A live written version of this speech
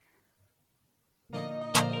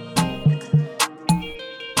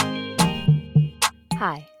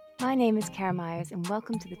Hi, my name is Kara Myers and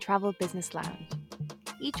welcome to the Travel Business Lounge.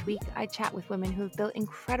 Each week, I chat with women who have built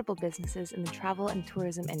incredible businesses in the travel and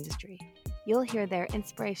tourism industry. You'll hear their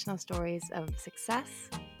inspirational stories of success.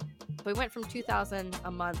 We went from 2,000 a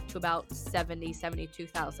month to about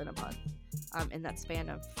 72,000 a month in that span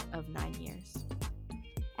of 9 years.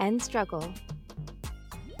 And struggle.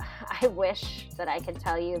 I wish that I could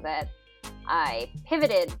tell you that I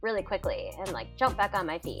pivoted really quickly and jumped back on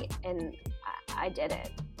my feet, and I did it.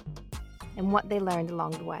 And what they learned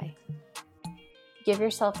along the way. Give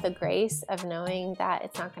yourself the grace of knowing that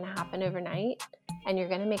it's not going to happen overnight and you're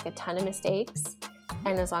going to make a ton of mistakes.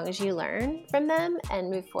 And as long as you learn from them and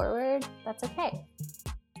move forward, that's okay.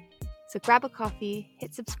 So grab a coffee,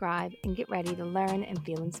 hit subscribe, and get ready to learn and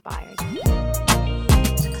feel inspired.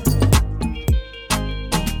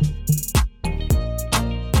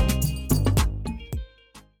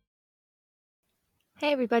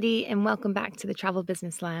 Hey everybody, and welcome back to the Travel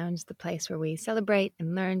Business Lounge, the place where we celebrate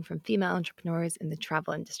and learn from female entrepreneurs in the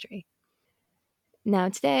travel industry. Now,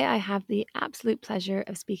 today I have the absolute pleasure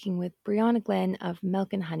of speaking with Brianna Glenn of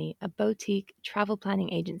Milk and Honey, a boutique travel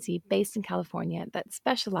planning agency based in California that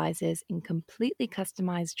specializes in completely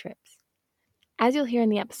customized trips. As you'll hear in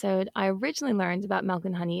the episode, I originally learned about Milk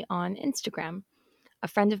and Honey on Instagram. A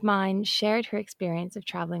friend of mine shared her experience of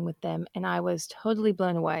traveling with them, and I was totally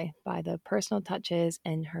blown away by the personal touches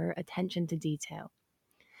and her attention to detail.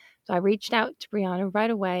 So I reached out to Brianna right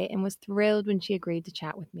away and was thrilled when she agreed to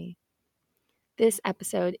chat with me. This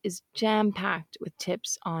episode is jam-packed with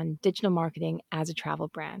tips on digital marketing as a travel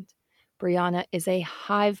brand. Brianna is a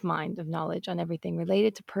hive mind of knowledge on everything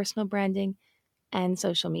related to personal branding and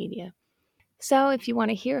social media. So if you want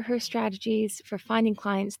to hear her strategies for finding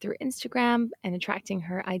clients through Instagram and attracting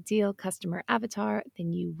her ideal customer avatar,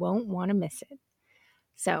 then you won't want to miss it.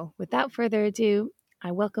 So without further ado,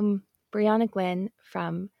 I welcome Brianna Glenn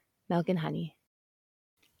from Milk and Honey.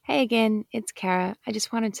 Hey again, it's Kara. I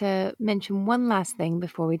just wanted to mention one last thing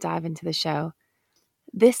before we dive into the show.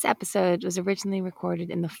 This episode was originally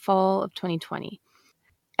recorded in the fall of 2020.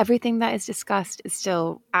 Everything that is discussed is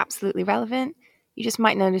still absolutely relevant. You just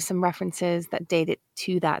might notice some references that date it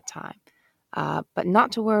to that time. But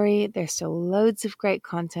not to worry, there's still loads of great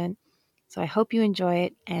content. So I hope you enjoy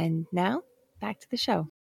it. And now, back to the show.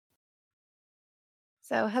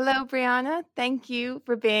 So hello, Brianna. Thank you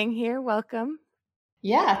for being here. Welcome.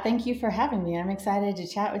 Yeah, thank you for having me. I'm excited to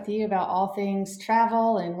chat with you about all things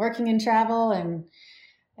travel and working in travel and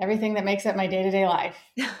everything that makes up my day-to-day life.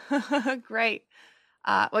 Great.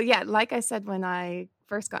 Like I said, when I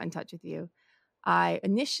first got in touch with you, I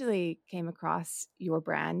initially came across your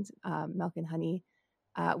brand, Milk and Honey,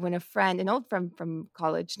 when an old friend from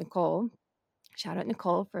college, Nicole, shout out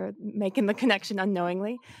Nicole for making the connection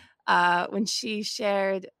unknowingly, when she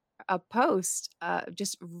shared a post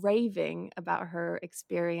just raving about her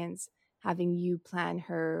experience having you plan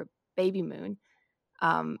her baby moon.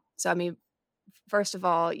 First of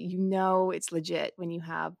all, it's legit when you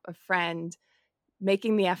have a friend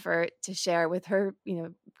making the effort to share with her,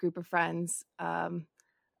 group of friends,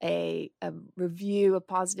 a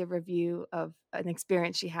positive review of an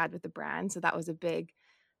experience she had with the brand. So that was a big,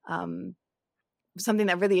 something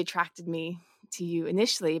that really attracted me to you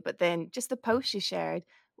initially. But then just the post you shared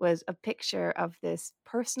was a picture of this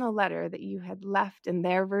personal letter that you had left in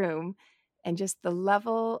their room, and just the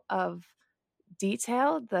level of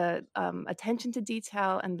detail, the attention to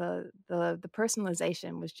detail, and the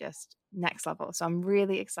personalization was just next level. So I'm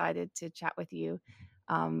really excited to chat with you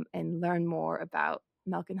and learn more about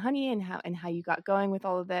Milk and Honey and how you got going with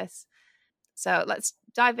all of this. So let's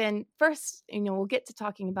dive in. First, we'll get to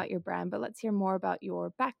talking about your brand, but let's hear more about your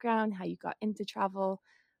background, how you got into travel,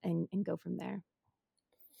 and go from there.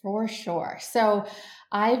 For sure. So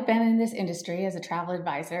I've been in this industry as a travel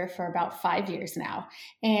advisor for about 5 years now.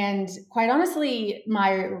 And quite honestly,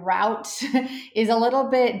 my route is a little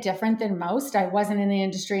bit different than most. I wasn't in the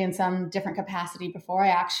industry in some different capacity before. I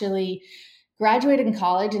actually graduated in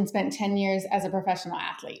college and spent 10 years as a professional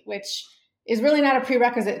athlete, which is really not a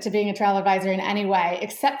prerequisite to being a travel advisor in any way,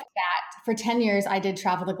 except that for 10 years, I did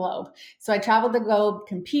travel the globe. So I traveled the globe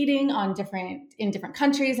competing in different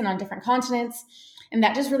countries and on different continents. And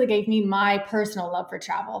that just really gave me my personal love for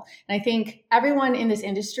travel. And I think everyone in this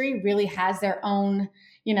industry really has their own,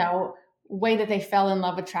 way that they fell in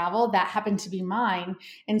love with travel. That happened to be mine.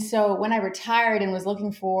 And so when I retired and was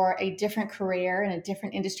looking for a different career and a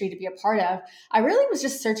different industry to be a part of, I really was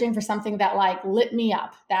just searching for something that lit me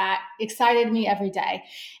up, that excited me every day.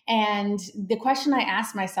 And the question I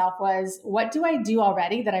asked myself was, what do I do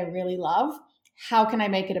already that I really love? How can I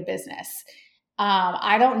make it a business?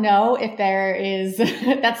 I don't know if there is,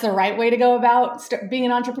 that's the right way to go about being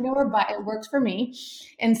an entrepreneur, but it worked for me.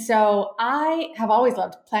 And so I have always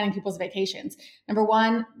loved planning people's vacations. Number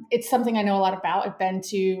one, it's something I know a lot about. I've been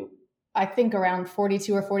to, I think, around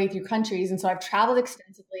 42 or 43 countries. And so I've traveled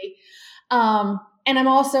extensively. And I'm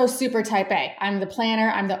also super type A. I'm the planner,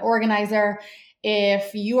 I'm the organizer.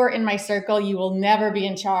 If you are in my circle, you will never be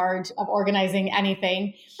in charge of organizing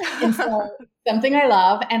anything. And so something I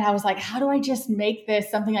love. And I was like, how do I just make this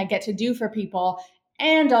something I get to do for people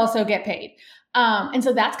and also get paid? And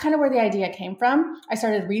so that's kind of where the idea came from. I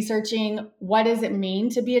started researching what does it mean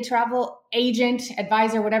to be a travel agent,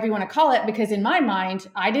 advisor, whatever you want to call it, because in my mind,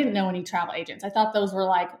 I didn't know any travel agents. I thought those were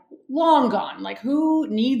like long gone. Like, who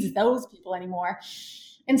needs those people anymore?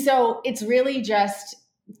 And so it's really just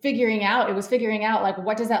figuring out like,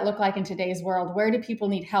 what does that look like in today's world? Where do people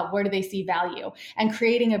need help? Where do they see value? And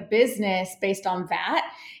creating a business based on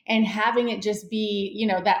that and having it just be, you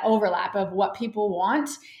know, that overlap of what people want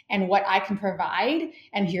and what I can provide.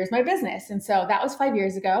 And here's my business. And so that was 5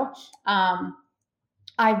 years ago. I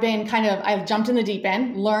jumped in the deep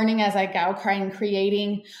end, learning as I go,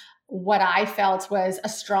 creating what I felt was a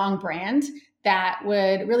strong brand that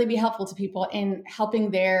would really be helpful to people in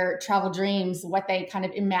helping their travel dreams, what they kind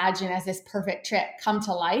of imagine as this perfect trip, come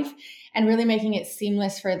to life and really making it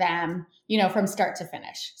seamless for them, you know, from start to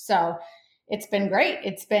finish. So it's been great.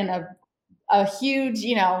 It's been a huge,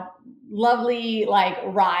 you know, lovely, like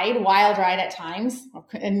wild ride at times.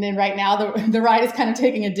 And then right now the ride is kind of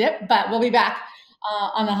taking a dip, but we'll be back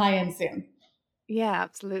on the high end soon. Yeah,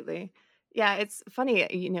 absolutely. Yeah, it's funny,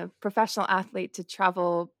 you know, professional athlete to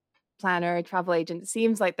travel planner, travel agent. It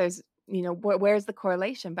seems like there's, you know, where's the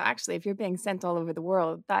correlation? But actually, if you're being sent all over the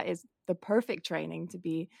world, that is the perfect training to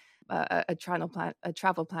be a travel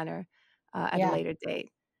planner at a later date.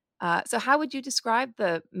 So how would you describe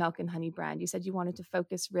the Milk and Honey brand? You said you wanted to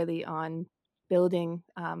focus really on building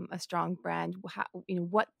a strong brand. How, you know,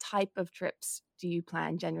 what type of trips do you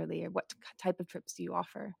plan generally, or what type of trips do you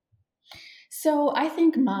offer? So I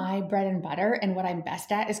think my bread and butter and what I'm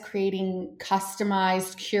best at is creating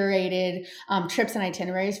customized, curated trips and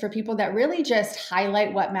itineraries for people that really just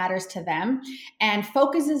highlight what matters to them and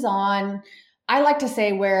focuses on, I like to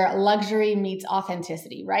say, where luxury meets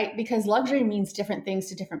authenticity, right? Because luxury means different things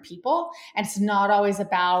to different people. And it's not always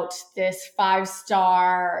about this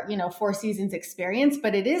 5-star, you know, Four Seasons experience,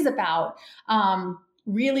 but it is about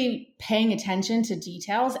really paying attention to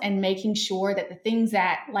details and making sure that the things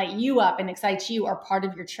that light you up and excite you are part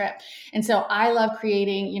of your trip. And so I love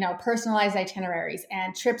creating, you know, personalized itineraries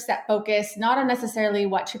and trips that focus not on necessarily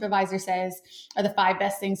what TripAdvisor says are the 5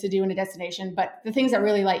 best things to do in a destination, but the things that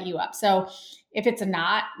really light you up. So if it's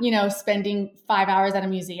not, you know, spending 5 hours at a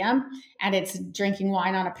museum and it's drinking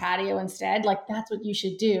wine on a patio instead, like that's what you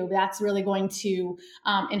should do. That's really going to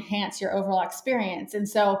enhance your overall experience. And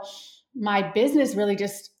so my business really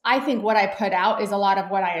just, I think what I put out is a lot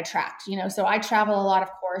of what I attract, you know, so I travel a lot, of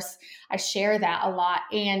course, I share that a lot.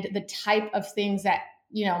 And the type of things that,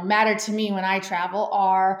 you know, matter to me when I travel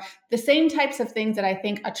are the same types of things that I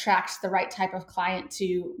think attracts the right type of client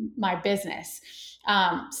to my business.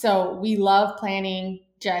 So we love planning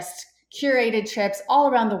just curated trips all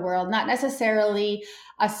around the world, not necessarily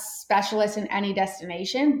a specialist in any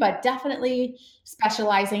destination, but definitely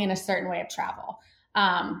specializing in a certain way of travel.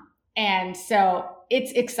 And so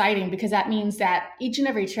it's exciting because that means that each and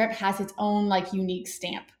every trip has its own like unique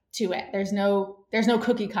stamp to it. There's no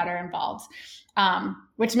cookie cutter involved,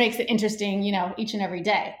 which makes it interesting, you know, each and every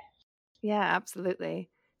day. Yeah, absolutely.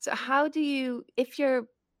 So how do you, if your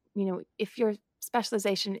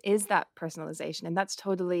specialization is that personalization, and that's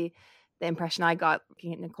totally the impression I got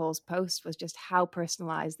looking at Nicole's post, was just how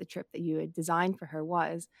personalized the trip that you had designed for her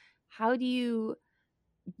was. How do you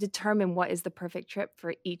determine what is the perfect trip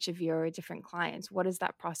for each of your different clients? What does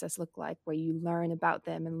that process look like where you learn about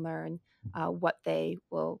them and learn what they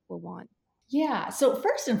will want? Yeah. So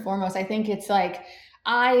first and foremost, I think it's like,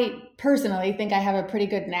 I personally think I have a pretty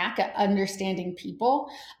good knack at understanding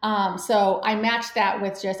people. So I match that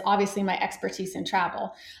with just obviously my expertise in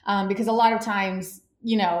travel, because a lot of times,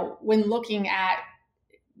 you know, when looking at,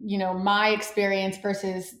 you know, my experience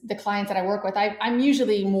versus the clients that I work with, I'm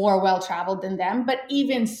usually more well-traveled than them, but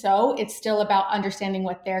even so, it's still about understanding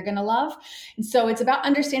what they're going to love. And so it's about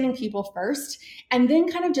understanding people first, and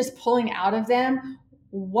then kind of just pulling out of them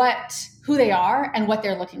who they are and what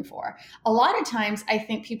they're looking for. A lot of times I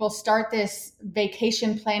think people start this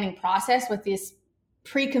vacation planning process with these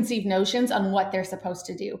preconceived notions on what they're supposed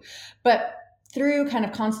to do. But through kind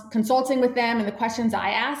of consulting with them and the questions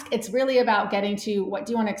I ask, it's really about getting to what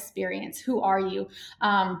do you want to experience? Who are you?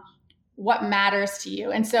 What matters to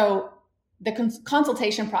you? And so the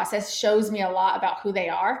consultation process shows me a lot about who they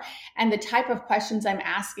are, and the type of questions I'm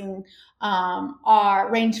asking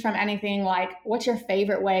are range from anything like, what's your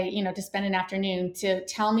favorite way, to spend an afternoon, to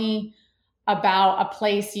tell me about a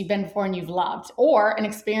place you've been before and you've loved, or an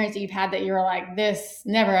experience that you've had that you're like, this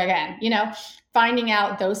never again, finding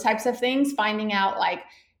out those types of things, finding out like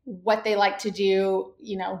what they like to do,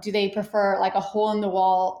 do they prefer like a hole in the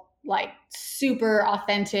wall, like super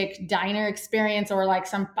authentic diner experience, or like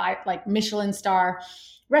some like Michelin star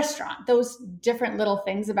restaurant. Those different little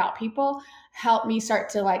things about people help me start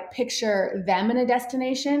to like picture them in a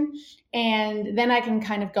destination. And then I can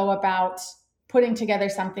kind of go about putting together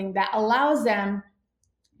something that allows them,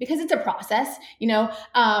 because it's a process,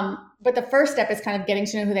 but the first step is kind of getting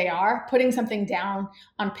to know who they are, putting something down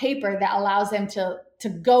on paper that allows them to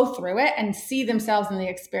go through it and see themselves in the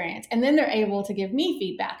experience. And then they're able to give me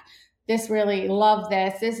feedback. This really love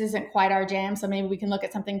this. This isn't quite our jam, so maybe we can look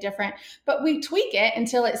at something different. But we tweak it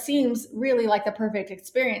until it seems really like the perfect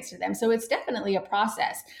experience to them. So it's definitely a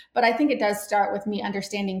process. But I think it does start with me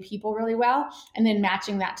understanding people really well and then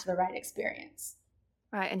matching that to the right experience.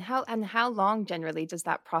 Right. And how long generally does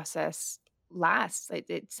that process last?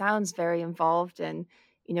 It sounds very involved, and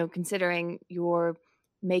considering you're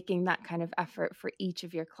making that kind of effort for each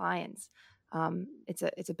of your clients,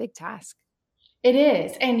 it's a big task. It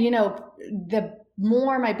is. And, the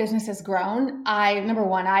more my business has grown, number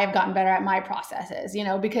one, I have gotten better at my processes,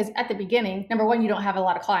 because at the beginning, number one, you don't have a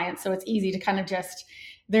lot of clients. So it's easy to kind of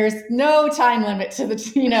there's no time limit to the,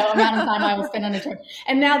 amount of time I will spend on a trip.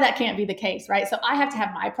 And now that can't be the case, right? So I have to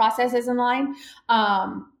have my processes in line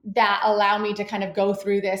that allow me to kind of go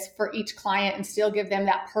through this for each client and still give them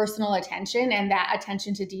that personal attention and that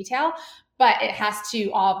attention to detail. But it has to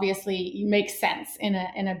obviously make sense in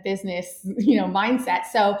a business, mindset.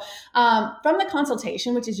 So from the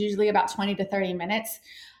consultation, which is usually about 20 to 30 minutes,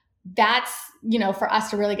 that's, for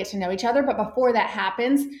us to really get to know each other. But before that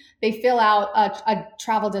happens, they fill out a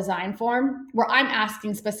travel design form where I'm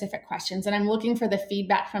asking specific questions and I'm looking for the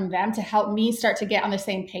feedback from them to help me start to get on the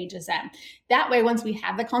same page as them. That way, once we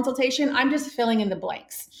have the consultation, I'm just filling in the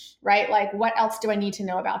blanks, right? Like, what else do I need to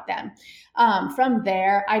know about them? From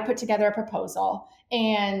there, I put together a proposal.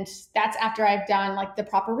 And that's after I've done like the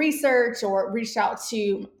proper research or reached out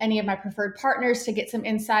to any of my preferred partners to get some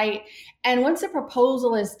insight. And once the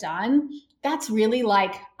proposal is done, that's really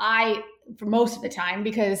like for most of the time,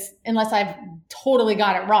 because unless I've totally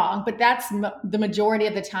got it wrong, but that's the majority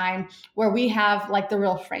of the time where we have like the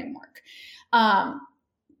real framework.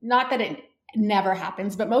 Not that it never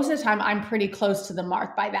happens, but most of the time I'm pretty close to the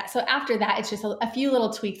mark by that. So after that, it's just a few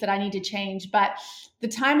little tweaks that I need to change. But the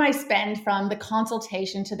time I spend from the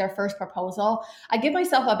consultation to their first proposal, I give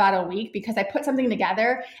myself about a week, because I put something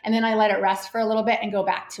together and then I let it rest for a little bit and go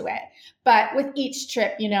back to it. But with each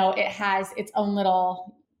trip, it has its own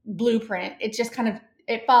little blueprint. It just kind of,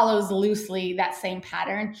 it follows loosely that same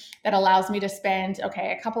pattern that allows me to spend,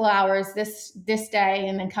 a couple of hours this day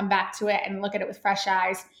and then come back to it and look at it with fresh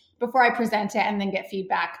eyes before I present it and then get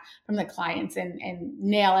feedback from the clients and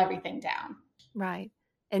nail everything down. Right.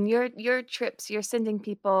 And your trips, you're sending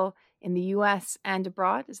people in the US and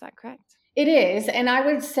abroad, is that correct? It is. And I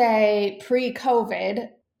would say pre-COVID,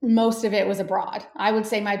 most of it was abroad. I would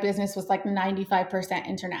say my business was like 95%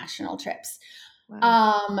 international trips.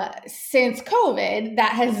 Wow. Since COVID,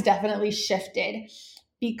 that has definitely shifted,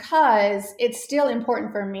 because it's still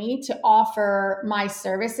important for me to offer my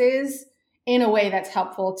services in a way that's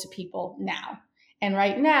helpful to people now. And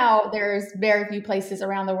right now, there's very few places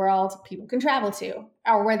around the world people can travel to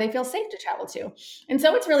or where they feel safe to travel to. And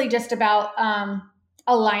so it's really just about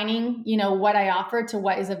aligning, what I offer to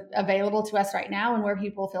what is available to us right now and where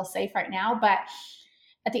people feel safe right now. But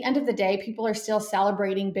at the end of the day, people are still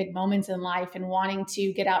celebrating big moments in life and wanting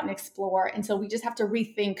to get out and explore. And so we just have to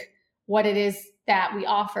rethink what it is that we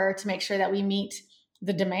offer to make sure that we meet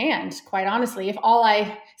the demand. Quite honestly, if all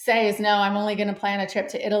I say is, no, I'm only going to plan a trip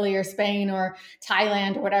to Italy or Spain or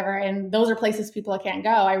Thailand or whatever, and those are places people can't go,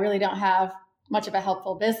 I really don't have much of a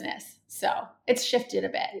helpful business. So it's shifted a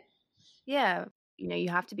bit. Yeah. You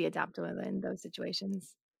have to be adaptable in those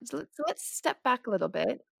situations. So let's step back a little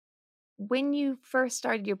bit. When you first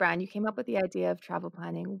started your brand, you came up with the idea of travel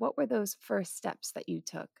planning. What were those first steps that you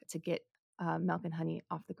took to get Milk and Honey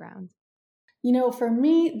off the ground? For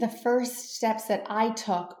me, the first steps that I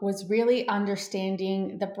took was really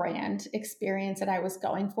understanding the brand experience that I was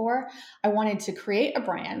going for. I wanted to create a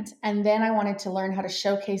brand, and then I wanted to learn how to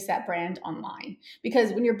showcase that brand online.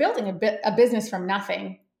 Because when you're building a business from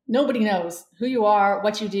nothing, nobody knows who you are,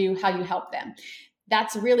 what you do, how you help them.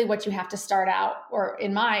 That's really what you have to start out, or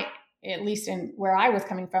at least in where I was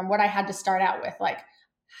coming from, what I had to start out with, like,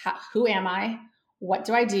 who am I? What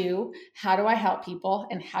do I do? How do I help people?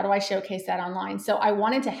 And how do I showcase that online? So I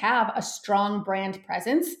wanted to have a strong brand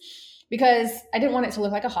presence because I didn't want it to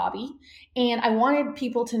look like a hobby. And I wanted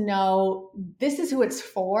people to know this is who it's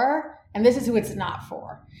for and this is who it's not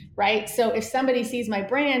for, right? So if somebody sees my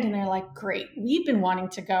brand and they're like, great, we've been wanting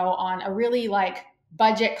to go on a really like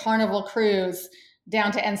budget carnival cruise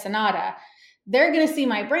down to Ensenada, they're going to see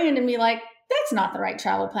my brand and be like, that's not the right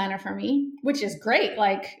travel planner for me, which is great.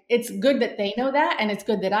 Like, it's good that they know that, and it's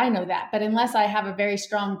good that I know that. But unless I have a very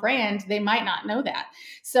strong brand, they might not know that.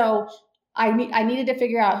 So I needed to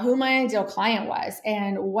figure out who my ideal client was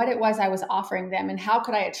and what it was I was offering them, and how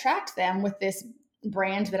could I attract them with this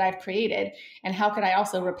brand that I've created, and how could I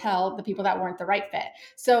also repel the people that weren't the right fit.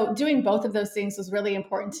 So doing both of those things was really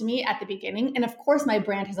important to me at the beginning. And of course, my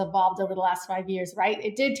brand has evolved over the last 5 years, right?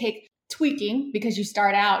 It did take tweaking because you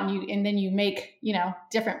start out and then you make,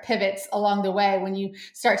 different pivots along the way when you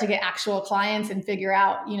start to get actual clients and figure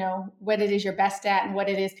out, what it is you're best at and what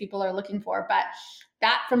it is people are looking for. But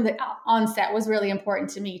that from the onset was really important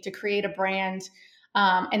to me, to create a brand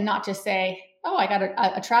and not just say, oh, I got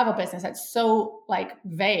a travel business. That's so like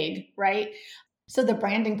vague, right? So the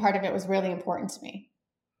branding part of it was really important to me.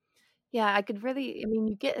 Yeah,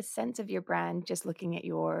 you get a sense of your brand just looking at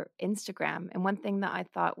your Instagram. And one thing that I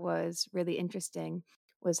thought was really interesting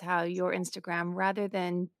was how your Instagram, rather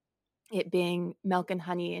than it being milk and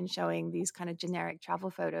honey and showing these kind of generic travel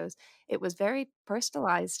photos, it was very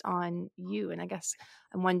personalized on you. And I guess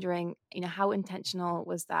I'm wondering, how intentional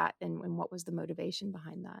was that, and what was the motivation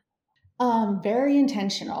behind that? Very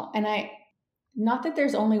intentional. And not that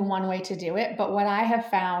there's only one way to do it, but what I have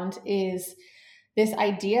found is this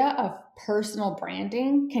idea of personal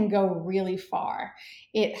branding can go really far.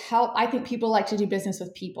 I think people like to do business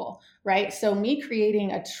with people, right? So me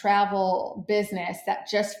creating a travel business that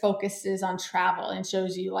just focuses on travel and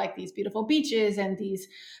shows you like these beautiful beaches and these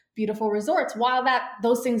beautiful resorts, while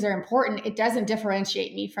those things are important, it doesn't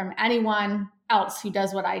differentiate me from anyone else who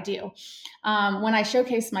does what I do. When I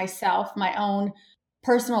showcase myself, my own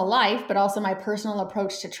personal life, but also my personal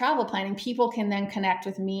approach to travel planning, people can then connect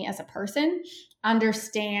with me as a person,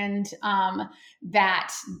 understand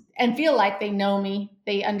that, and feel like they know me.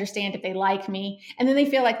 They understand if they like me, and then they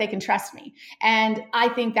feel like they can trust me. And I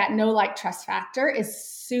think that know, like, trust factor is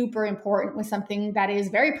super important with something that is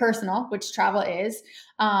very personal, which travel is.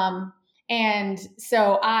 And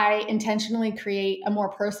so I intentionally create a more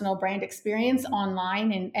personal brand experience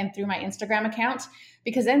online and through my Instagram account,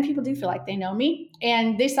 because then people do feel like they know me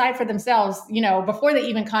and they decide for themselves, before they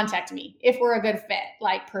even contact me, if we're a good fit,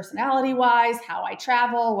 like personality wise, how I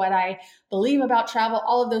travel, what I believe about travel,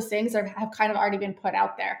 all of those things have kind of already been put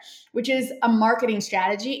out there, which is a marketing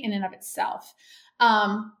strategy in and of itself.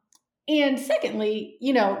 And secondly,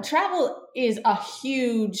 travel is a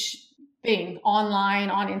huge thing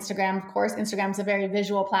online, on Instagram. Of course, Instagram is a very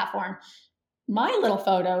visual platform. My little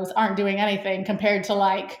photos aren't doing anything compared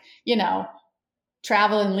to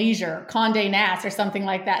travel and leisure, Condé Nast or something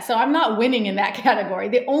like that. So I'm not winning in that category.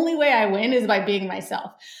 The only way I win is by being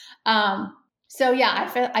myself. So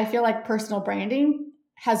yeah, I feel like personal branding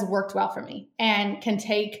has worked well for me and can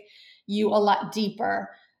take you a lot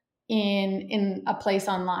deeper in a place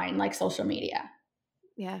online like social media.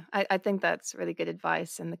 Yeah, I think that's really good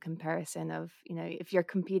advice. And the comparison of, if you're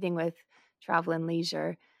competing with travel and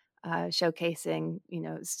leisure, showcasing,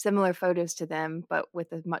 similar photos to them, but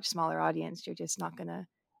with a much smaller audience, you're just not gonna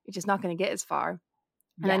get as far.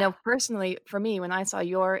 And Yeah. I know personally for me, when I saw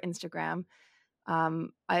your Instagram,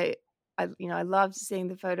 I loved seeing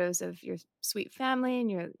the photos of your sweet family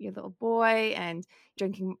and your little boy and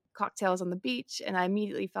drinking cocktails on the beach. And I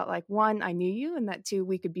immediately felt like, one, I knew you, and that two,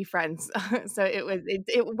 we could be friends. So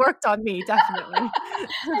it worked on me, definitely.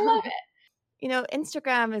 I love it.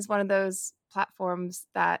 Instagram is one of those platforms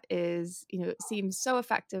that is, seems so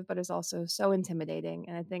effective, but is also so intimidating.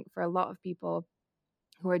 And I think for a lot of people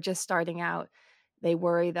who are just starting out, they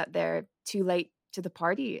worry that they're too late to the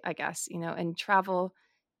party, I guess, and travel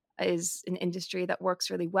is an industry that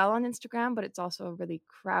works really well on Instagram, but it's also a really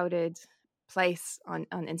crowded place on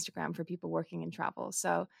Instagram for people working in travel.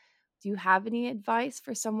 So do you have any advice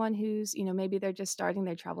for someone who's, maybe they're just starting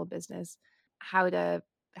their travel business, how to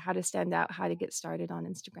stand out, how to get started on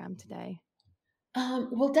Instagram today?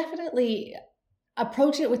 Well, definitely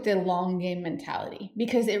approach it with the long game mentality,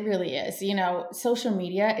 because it really is. Social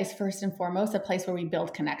media is first and foremost a place where we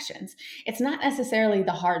build connections. It's not necessarily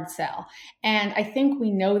the hard sell. And I think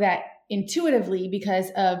we know that intuitively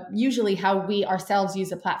because of usually how we ourselves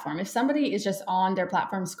use a platform. If somebody is just on their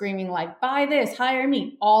platform screaming like, buy this, hire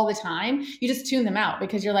me all the time, you just tune them out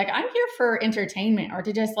because you're like, I'm here for entertainment or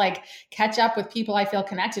to just like catch up with people I feel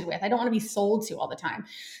connected with. I don't want to be sold to all the time.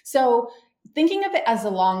 So thinking of it as a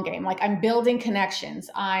long game, like I'm building connections,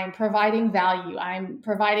 I'm providing value, I'm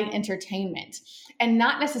providing entertainment, and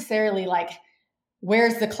not necessarily like,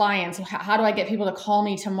 where's the clients? How do I get people to call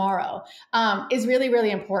me tomorrow? Is really,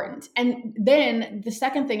 really important. And then the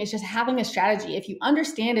second thing is just having a strategy. If you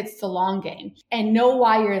understand it's the long game and know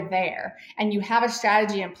why you're there and you have a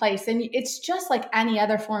strategy in place, then it's just like any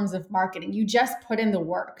other forms of marketing. You just put in the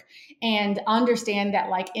work and understand that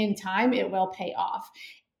like in time, it will pay off.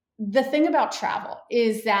 The thing about travel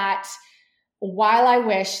is that while I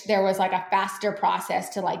wish there was like a faster process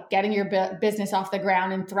to like getting your business off the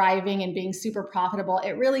ground and thriving and being super profitable,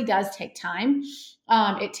 it really does take time.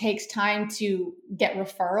 It takes time to get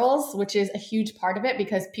referrals, which is a huge part of it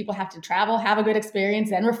because people have to travel, have a good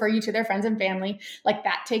experience, then refer you to their friends and family. Like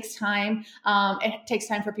that takes time. It takes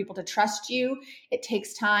time for people to trust you. It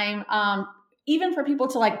takes time even for people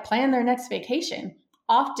to like plan their next vacation.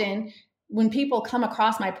 Often when people come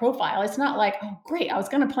across my profile, it's not like, oh, great, I was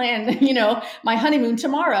going to plan, my honeymoon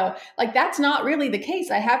tomorrow. Like that's not really the case.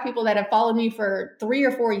 I have people that have followed me for 3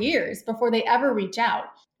 or 4 years before they ever reach out.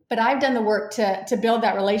 But I've done the work to build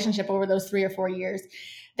that relationship over those 3 or 4 years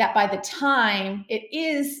that by the time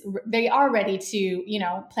they are ready to,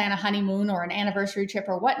 plan a honeymoon or an anniversary trip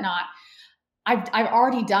or whatnot, I've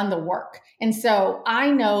already done the work. And so I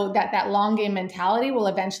know that long game mentality will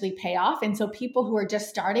eventually pay off. And so people who are just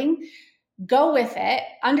starting, go with it,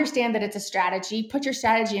 understand that it's a strategy, put your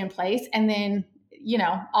strategy in place. And then,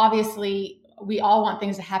 obviously we all want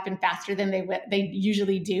things to happen faster than they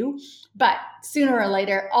usually do. But sooner or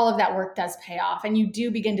later, all of that work does pay off. And you do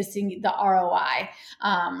begin to see the ROI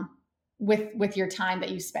with your time that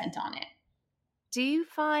you spent on it. Do you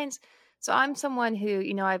find, so I'm someone who,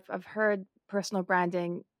 I've heard personal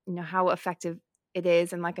branding, how effective it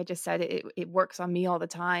is. And like I just said, it works on me all the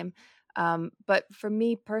time. But for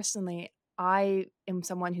me personally, I am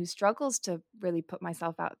someone who struggles to really put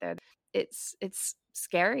myself out there. It's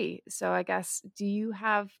scary. So I guess, do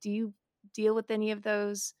you deal with any of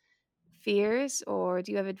those fears, or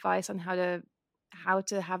do you have advice on how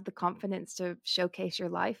to have the confidence to showcase your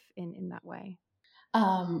life in that way?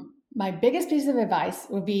 My biggest piece of advice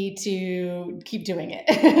would be to keep doing it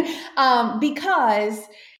because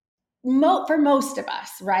for most of us,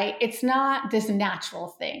 right? It's not this natural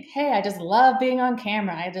thing. Hey, I just love being on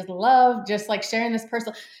camera. I just love just like sharing this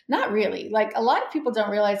personal. Not really. Like a lot of people don't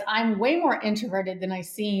realize I'm way more introverted than I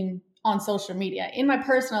seem on social media. In my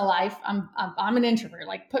personal life, I'm an introvert.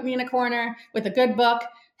 Like put me in a corner with a good book,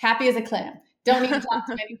 happy as a clam. Don't need to talk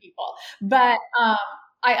to many people. But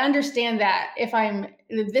I understand that if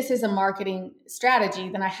this is a marketing strategy,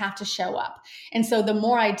 then I have to show up. And so the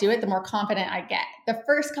more I do it, the more confident I get. The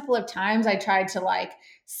first couple of times I tried to like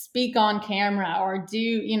speak on camera or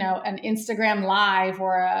do, an Instagram live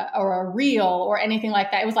or a reel or anything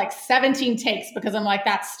like that. It was like 17 takes because I'm like,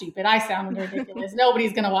 that's stupid. I sound ridiculous.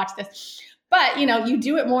 Nobody's going to watch this. But, you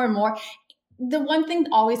do it more and more. The one thing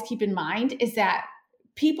to always keep in mind is that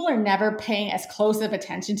people are never paying as close of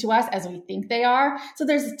attention to us as we think they are. So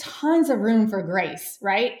there's tons of room for grace,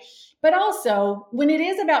 right? But also when it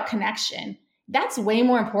is about connection, that's way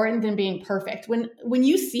more important than being perfect. When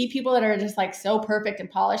you see people that are just like so perfect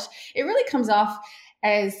and polished, it really comes off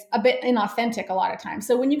as a bit inauthentic a lot of times.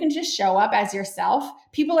 So when you can just show up as yourself,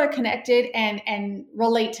 people are connected and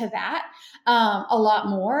relate to that a lot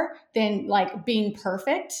more than like being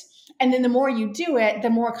perfect. And then the more you do it, the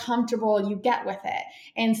more comfortable you get with it.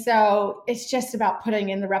 And so it's just about putting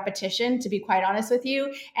in the repetition, to be quite honest with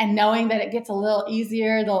you, and knowing that it gets a little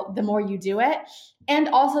easier the more you do it. And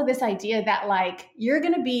also this idea that like you're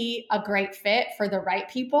going to be a great fit for the right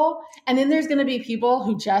people. And then there's going to be people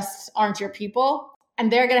who just aren't your people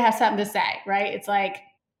and they're going to have something to say, right? It's like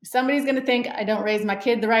somebody's going to think I don't raise my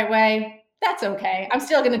kid the right way. That's okay. I'm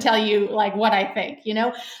still going to tell you like what I think,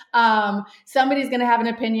 somebody's going to have an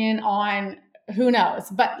opinion on who knows,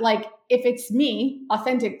 but like if it's me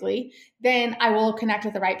authentically, then I will connect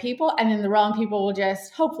with the right people and then the wrong people will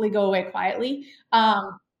just hopefully go away quietly.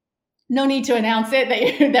 No need to announce it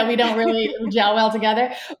that we don't really gel well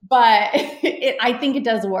together, but I think it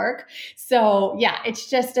does work. So yeah, it's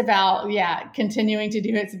just about, continuing to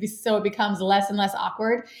do it so it becomes less and less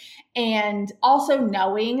awkward. And also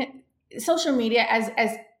knowing social media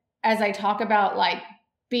as I talk about like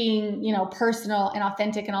being, personal and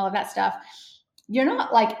authentic and all of that stuff, you're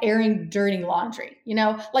not like airing dirty laundry,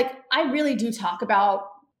 like I really do talk about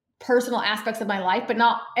personal aspects of my life, but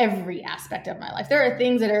not every aspect of my life. There are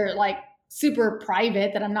things that are like super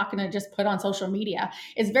private that I'm not going to just put on social media.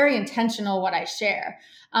 It's very intentional what I share,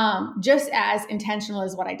 just as intentional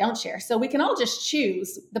as what I don't share. So we can all just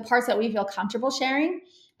choose the parts that we feel comfortable sharing,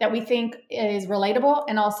 that we think is relatable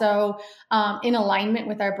and also in alignment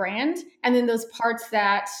with our brand. And then those parts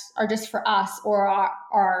that are just for us or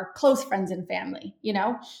our close friends and family, you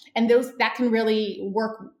know, and those that can really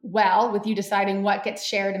work well with you deciding what gets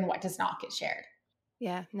shared and what does not get shared.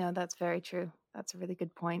 Yeah, no, that's very true. That's a really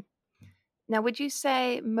good point. Now, would you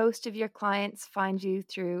say most of your clients find you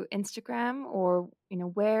through Instagram, or,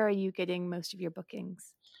 where are you getting most of your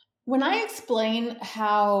bookings? When I explain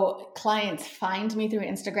how clients find me through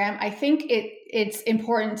Instagram, I think it's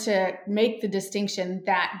important to make the distinction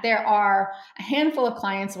that there are a handful of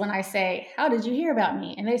clients when I say, how did you hear about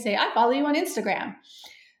me? And they say, I follow you on Instagram.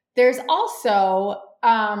 There's also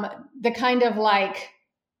the kind of like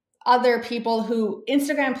other people who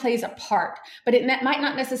Instagram plays a part, but it might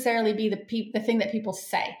not necessarily be the thing that people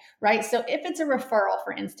say, right? So if it's a referral,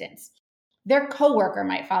 for instance, their coworker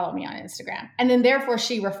might follow me on Instagram, and then therefore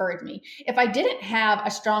she referred me. If I didn't have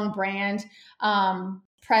a strong brand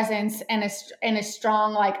presence and a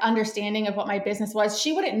strong like understanding of what my business was,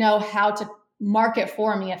 she wouldn't know how to market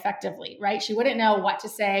for me effectively, right? She wouldn't know what to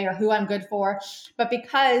say or who I'm good for. But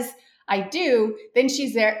because I do, then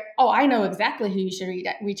she's there. Oh, I know exactly who you should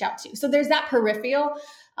reach out to. So there's that peripheral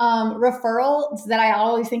referrals that I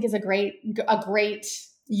always think is a great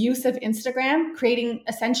use of Instagram, creating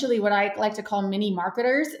essentially what I like to call mini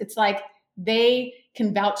marketers. It's like they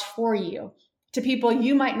can vouch for you to people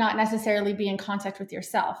you might not necessarily be in contact with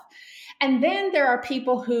yourself. And then there are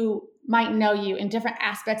people who might know you in different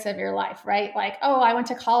aspects of your life, right? Like, oh, I went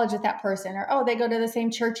to college with that person, or, oh, they go to the same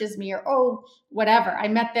church as me, or, oh, whatever. I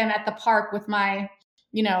met them at the park with my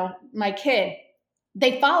kid.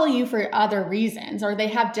 They follow you for other reasons, or they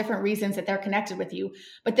have different reasons that they're connected with you,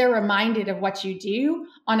 but they're reminded of what you do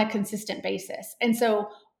on a consistent basis. And so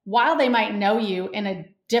while they might know you in a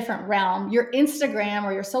different realm, your Instagram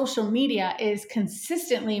or your social media is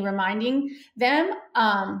consistently reminding them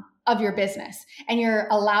of your business, and you're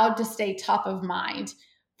allowed to stay top of mind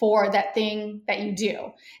for that thing that you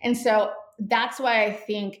do. And so that's why I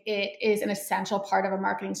think it is an essential part of a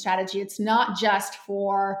marketing strategy. It's not just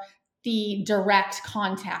for the direct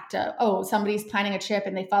contact of, oh, somebody's planning a trip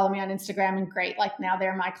and they follow me on Instagram and great, like now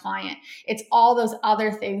they're my client. It's all those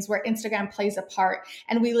other things where Instagram plays a part.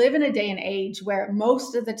 And we live in a day and age where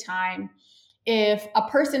most of the time, if a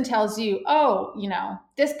person tells you, oh,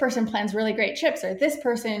 this person plans really great trips, or this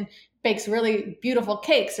person bakes really beautiful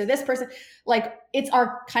cakes, or this person, like, it's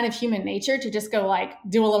our kind of human nature to just go like,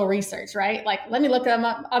 do a little research, right? Like, let me look them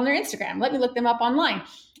up on their Instagram. Let me look them up online.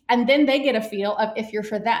 And then they get a feel of if you're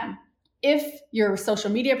for them. If your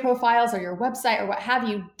social media profiles or your website or what have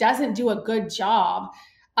you doesn't do a good job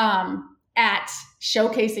at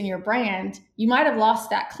showcasing your brand, you might have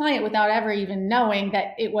lost that client without ever even knowing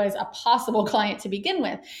that it was a possible client to begin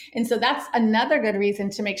with. And so that's another good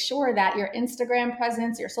reason to make sure that your Instagram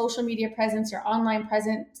presence, your social media presence, your online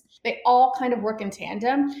presence, they all kind of work in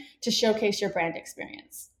tandem to showcase your brand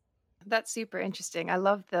experience. That's super interesting. I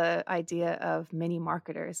love the idea of mini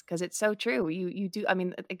marketers because it's so true. You do. I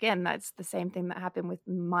mean, again, that's the same thing that happened with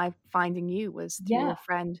my finding you was through a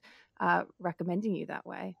friend recommending you that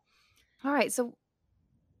way. All right. So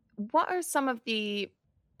what are some of the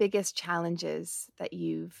biggest challenges that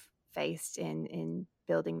you've faced in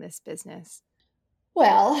building this business?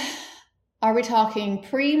 Well, are we talking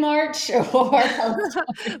pre-March or post?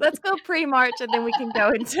 Let's go pre-March and then we can go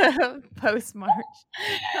into post-March.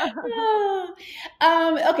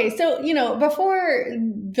 Okay. So, before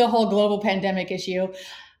the whole global pandemic issue,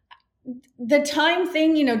 the time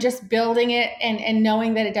thing, just building it and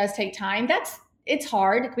knowing that it does take time, it's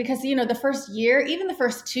hard because, the first year, even the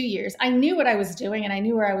first 2 years, I knew what I was doing and I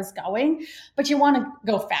knew where I was going, but you want to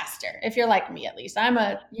go faster. If you're like me, at least I'm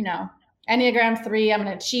Enneagram 3, I'm an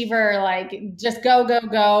achiever, like just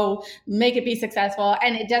go, make it be successful.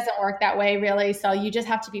 And it doesn't work that way really. So you just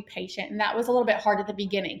have to be patient. And that was a little bit hard at the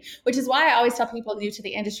beginning, which is why I always tell people new to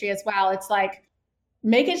the industry as well. It's like,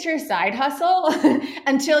 make it your side hustle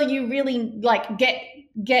until you really like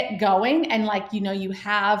get going. And like, you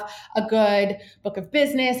have a good book of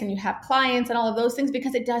business and you have clients and all of those things,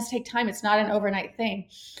 because it does take time. It's not an overnight thing.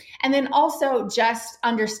 And then also just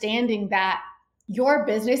understanding that your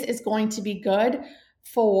business is going to be good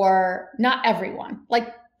for not everyone.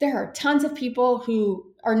 Like there are tons of people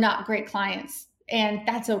who are not great clients, and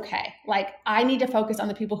that's okay. Like I need to focus on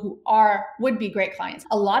the people who would be great clients.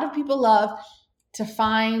 A lot of people love to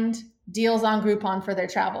find deals on Groupon for their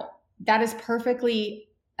travel. That is perfectly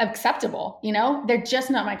acceptable. They're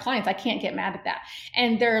just not my clients. I can't get mad at that.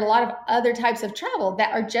 And there are a lot of other types of travel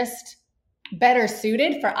that are just better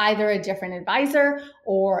suited for either a different advisor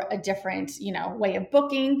or a different, way of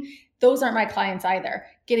booking. Those aren't my clients either.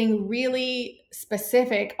 Getting really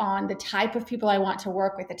specific on the type of people I want to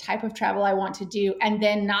work with, the type of travel I want to do, and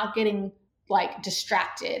then not getting like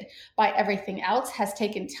distracted by everything else has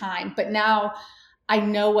taken time. But now I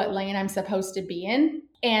know what lane I'm supposed to be in.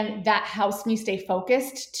 And that helps me stay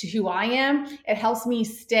focused to who I am. It helps me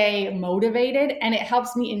stay motivated, and it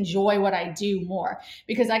helps me enjoy what I do more,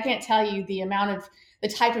 because I can't tell you the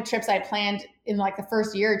type of trips I planned in like the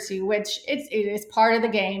first year or two, which it is part of the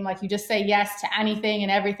game. Like, you just say yes to anything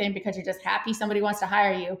and everything because you're just happy somebody wants to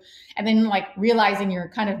hire you. And then like realizing you're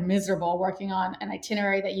kind of miserable working on an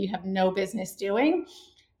itinerary that you have no business doing.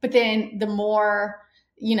 But then the more,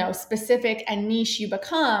 specific and niche you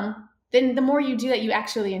become, then the more you do that you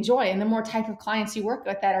actually enjoy, and the more type of clients you work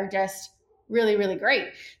with that are just really, really great.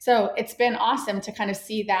 So it's been awesome to kind of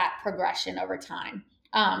see that progression over time.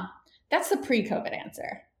 That's the pre-COVID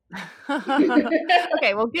answer.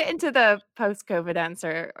 Okay, we'll get into the post-COVID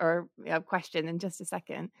answer or question in just a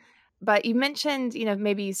second. But you mentioned,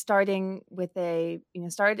 maybe starting with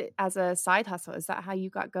started as a side hustle. Is that how you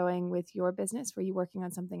got going with your business? Were you working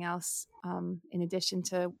on something else in addition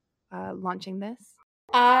to launching this?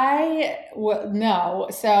 No.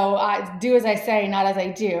 So I do as I say, not as I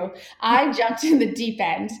do. I jumped in the deep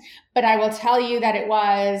end, but I will tell you that it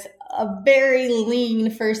was a very lean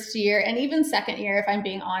first year and even second year, if I'm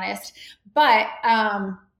being honest. But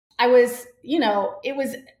I was, it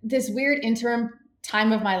was this weird interim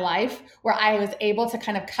time of my life where I was able to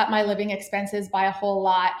kind of cut my living expenses by a whole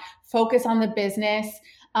lot, focus on the business,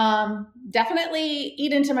 definitely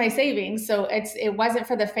eat into my savings. So it wasn't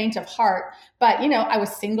for the faint of heart, but I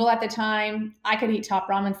was single at the time. I could eat top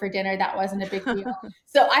ramen for dinner. That wasn't a big deal.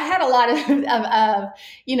 So I had a lot of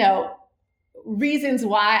reasons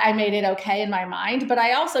why I made it okay in my mind, but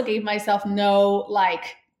I also gave myself no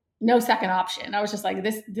second option. I was just like,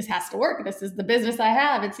 this has to work. This is the business I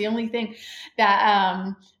have. It's the only thing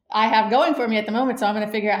that, I have going for me at the moment. So I'm going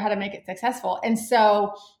to figure out how to make it successful. And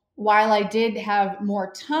so while I did have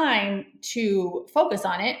more time to focus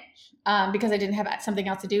on it, because I didn't have something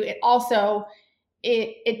else to do, it also,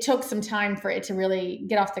 it took some time for it to really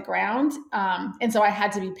get off the ground. And so I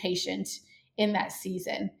had to be patient in that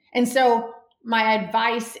season. And so my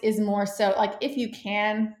advice is more so like, if you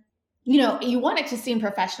can, you want it to seem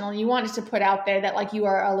professional. You want it to put out there that like you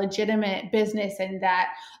are a legitimate business and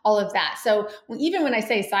that all of that. So even when I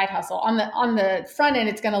say side hustle on the front end,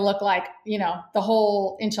 it's going to look like, the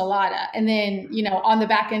whole enchilada. And then, on the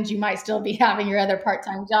back end, you might still be having your other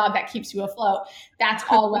part-time job that keeps you afloat. That's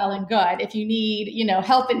all well and good. If you need,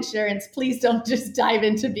 health insurance, please don't just dive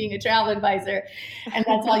into being a travel advisor and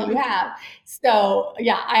that's all you have. So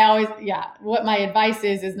what my advice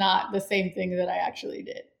is not the same thing that I actually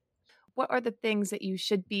did. What are the things that you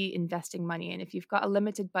should be investing money in? If you've got a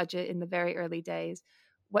limited budget in the very early days,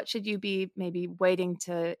 what should you be maybe waiting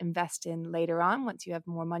to invest in later on once you have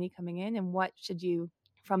more money coming in? And what should you,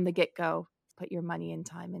 from the get-go, put your money and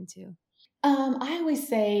time into? I always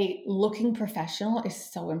say looking professional is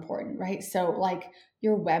so important, right? So like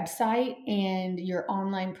your website and your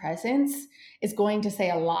online presence is going to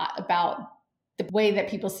say a lot about the way that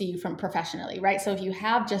people see you from professionally, right? So if you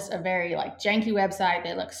have just a very like janky website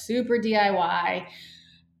that looks super DIY,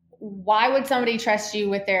 why would somebody trust you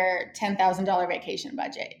with their $10,000 vacation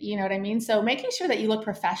budget? You know what I mean? So making sure that you look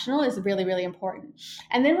professional is really, really important.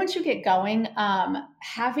 And then once you get going,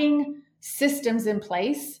 having systems in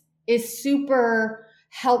place is super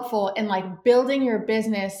helpful in like building your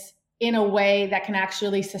business in a way that can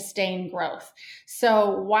actually sustain growth.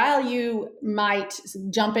 So while you might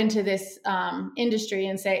jump into this industry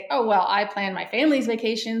and say, oh, well, I plan my family's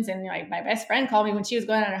vacations and my best friend called me when she was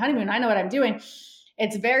going on her honeymoon, I know what I'm doing.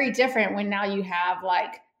 It's very different when now you have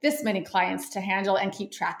like this many clients to handle and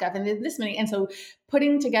keep track of and this many. And so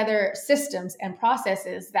putting together systems and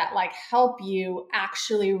processes that like help you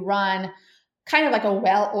actually run kind of like a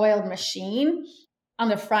well-oiled machine on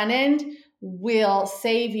the front end will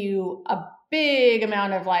save you a big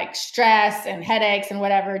amount of like stress and headaches and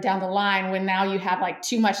whatever down the line when now you have like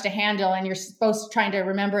too much to handle and you're supposed to trying to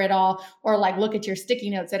remember it all or like look at your sticky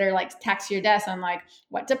notes that are like tacked to your desk on like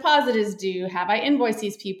what deposit is due, have I invoiced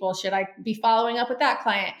these people, should I be following up with that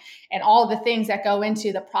client, and all the things that go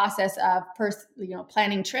into the process of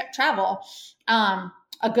planning travel.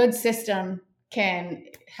 A good system can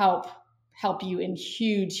help you in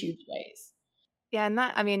huge ways. Yeah,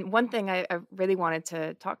 and one thing I really wanted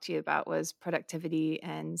to talk to you about was productivity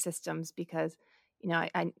and systems because,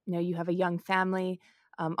 I know you have a young family.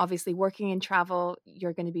 Obviously, working in travel,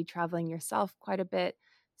 you're going to be traveling yourself quite a bit.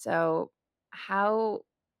 So how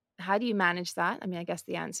do you manage that? I mean, I guess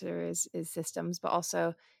the answer is systems, but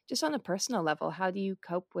also just on a personal level, how do you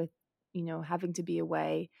cope with, having to be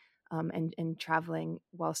away and traveling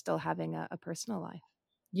while still having a personal life?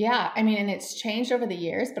 Yeah, I mean, and it's changed over the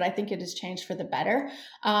years, but I think it has changed for the better.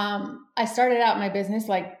 I started out my business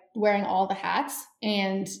like wearing all the hats,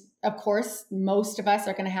 and of course, most of us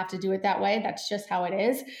are going to have to do it that way. That's just how it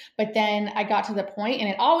is. But then I got to the point, and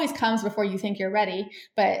it always comes before you think you're ready,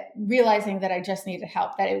 but realizing that I just needed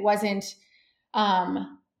help, that it wasn't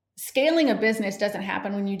scaling a business doesn't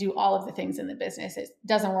happen when you do all of the things in the business. It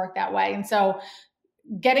doesn't work that way. And so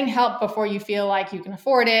getting help before you feel like you can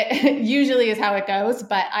afford it usually is how it goes.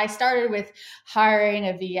 But I started with hiring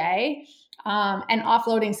a VA and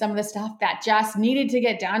offloading some of the stuff that just needed to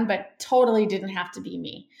get done, but totally didn't have to be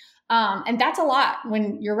me. And that's a lot.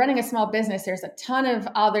 When you're running a small business, there's a ton of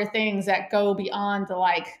other things that go beyond the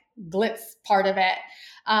like glitz part of it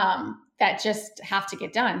that just have to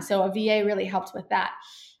get done. So a VA really helped with that.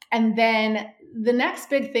 And then the next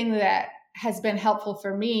big thing that has been helpful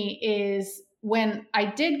for me is when I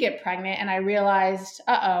did get pregnant and I realized,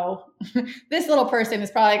 this little person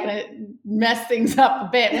is probably going to mess things up a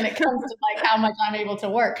bit when it comes to like how much I'm able to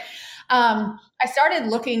work. I started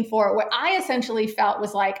looking for what I essentially felt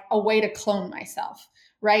was like a way to clone myself,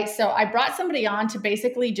 right? So I brought somebody on to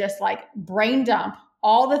basically just like brain dump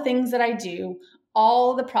all the things that I do,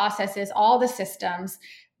 all the processes, all the systems,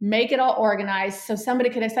 make it all organized so somebody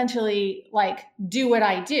could essentially like do what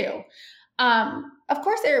I do. Of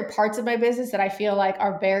course, there are parts of my business that I feel like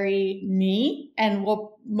are very me and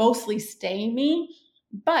will mostly stay me.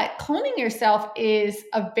 But cloning yourself is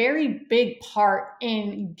a very big part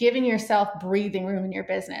in giving yourself breathing room in your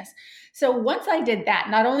business. So once I did that,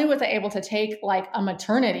 not only was I able to take like a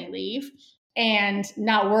maternity leave and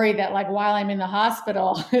not worry that like while I'm in the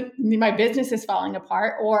hospital, my business is falling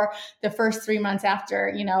apart, or the first 3 months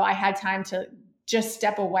after, I had time to just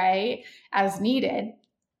step away as needed.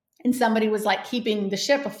 And somebody was like keeping the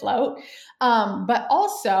ship afloat. But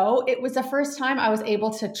also it was the first time I was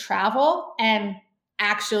able to travel and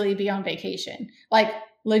actually be on vacation, like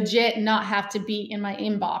legit not have to be in my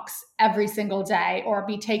inbox every single day or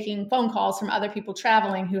be taking phone calls from other people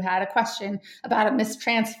traveling who had a question about a missed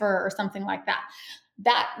transfer or something like that.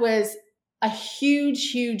 That was a huge,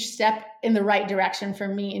 huge step in the right direction for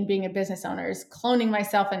me in being a business owner, is cloning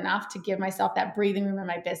myself enough to give myself that breathing room in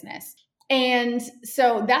my business. And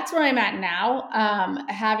so that's where I'm at now,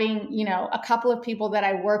 having, a couple of people that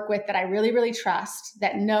I work with that I really, really trust,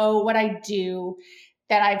 that know what I do,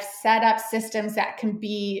 that I've set up systems that can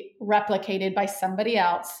be replicated by somebody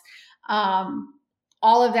else.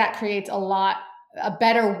 All of that creates a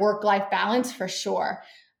better work-life balance for sure.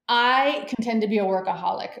 I can tend to be a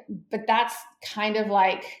workaholic, but that's kind of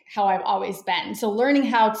like how I've always been. So learning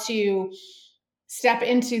how to step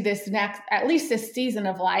into this next, at least this season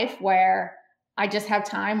of life where I just have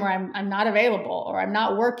time where I'm not available or I'm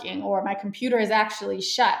not working or my computer is actually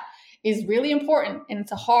shut is really important. And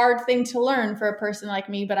it's a hard thing to learn for a person like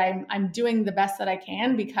me, but I'm doing the best that I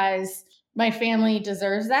can because my family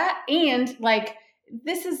deserves that. And like,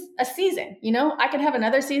 this is a season, I could have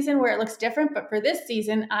another season where it looks different, but for this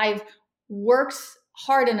season, I've worked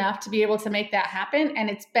hard enough to be able to make that happen. And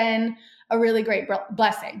it's been a really great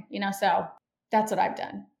blessing, so that's what I've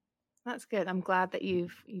done. That's good. I'm glad that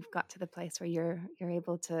you've got to the place where you're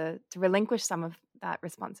able to relinquish some of that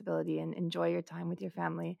responsibility and enjoy your time with your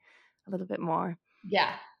family a little bit more. Yeah.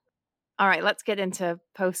 All right, let's get into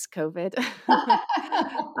post-COVID.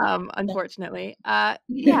 Unfortunately.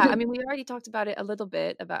 Yeah, I mean, we already talked about it a little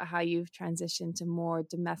bit about how you've transitioned to more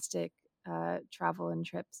domestic travel and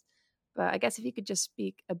trips. But I guess if you could just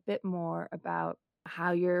speak a bit more about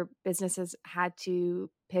how your business has had to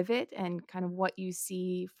pivot and kind of what you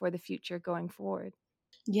see for the future going forward.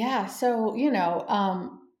 Yeah. So,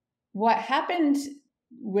 what happened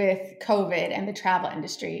with COVID and the travel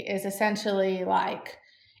industry is essentially like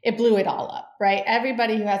it blew it all up, right?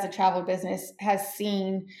 Everybody who has a travel business has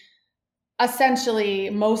seen essentially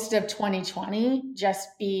most of 2020 just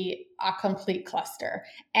be a complete cluster.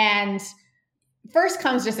 And first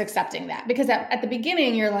comes just accepting that, because at the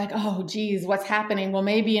beginning you're like, oh geez, what's happening? Well,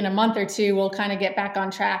 maybe in a month or two we'll kind of get back on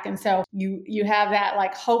track. And so you have that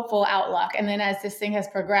like hopeful outlook. And then as this thing has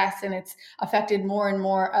progressed and it's affected more and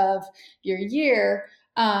more of your year,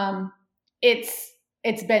 it's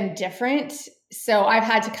been different. So I've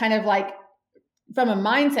had to kind of like, from a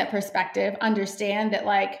mindset perspective, understand that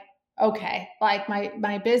like, okay, like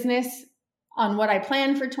my business on what I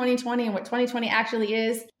planned for 2020 and what 2020 actually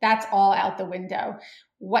is, that's all out the window.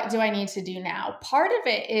 what do I need to do now? Part of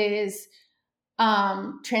it is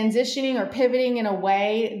transitioning or pivoting in a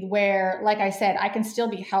way where, like I said, I can still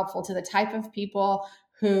be helpful to the type of people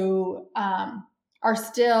who are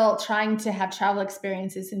still trying to have travel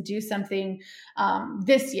experiences and do something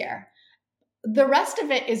this year. The rest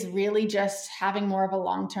of it is really just having more of a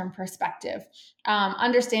long-term perspective,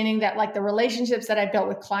 understanding that like the relationships that I've built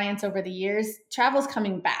with clients over the years, travel's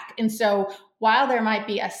coming back. And so while there might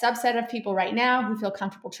be a subset of people right now who feel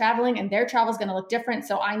comfortable traveling and their travel is going to look different,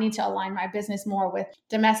 so I need to align my business more with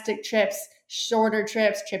domestic trips, shorter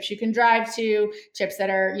trips, trips you can drive to, trips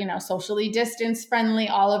that are, socially distance friendly,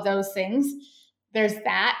 all of those things. There's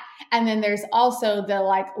that. And then there's also the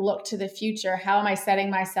look to the future. How am I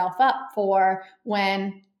setting myself up for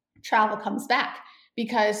when travel comes back?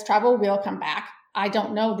 Because travel will come back. I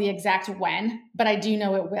don't know the exact when, but I do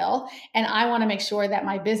know it will. And I want to make sure that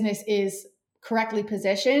my business is correctly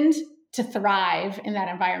positioned to thrive in that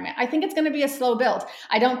environment. I think it's going to be a slow build.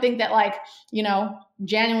 I don't think that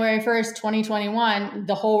January 1st, 2021,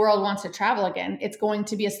 the whole world wants to travel again. It's going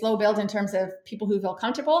to be a slow build in terms of people who feel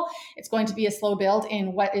comfortable. It's going to be a slow build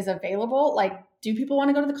in what is available. Do people want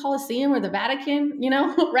to go to the Colosseum or the Vatican,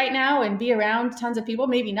 right now and be around tons of people?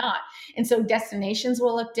 Maybe not. And so destinations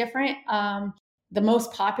will look different. The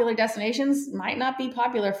most popular destinations might not be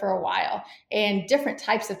popular for a while, and different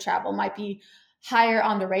types of travel might be higher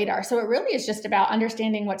on the radar. So it really is just about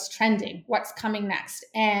understanding what's trending, what's coming next,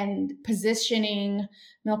 and positioning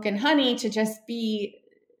Milk and Honey to just be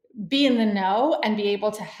in the know and be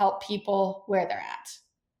able to help people where they're at.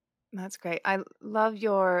 That's great. I love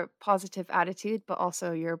your positive attitude, but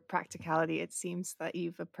also your practicality. It seems that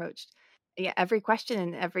you've approached every question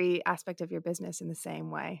and every aspect of your business in the same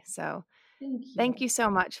way. So thank you so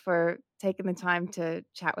much for taking the time to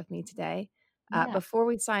chat with me today. Before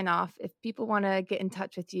we sign off, if people want to get in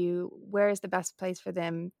touch with you, where is the best place for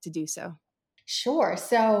them to do so? Sure.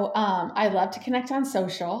 So I love to connect on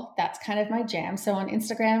social. That's kind of my jam. So on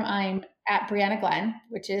Instagram, I'm at Brianna Glenn,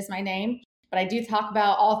 which is my name. But I do talk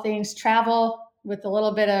about all things travel with a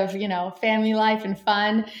little bit of, family life and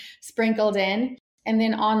fun sprinkled in. And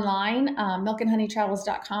then online,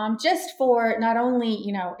 milkandhoneytravels.com, just for not only,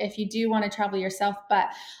 if you do want to travel yourself, but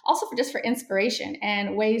also for inspiration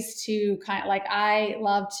and ways to I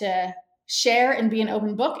love to share and be an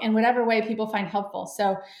open book in whatever way people find helpful.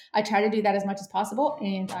 So I try to do that as much as possible,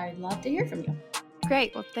 and I'd love to hear from you.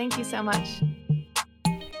 Great. Well, thank you so much.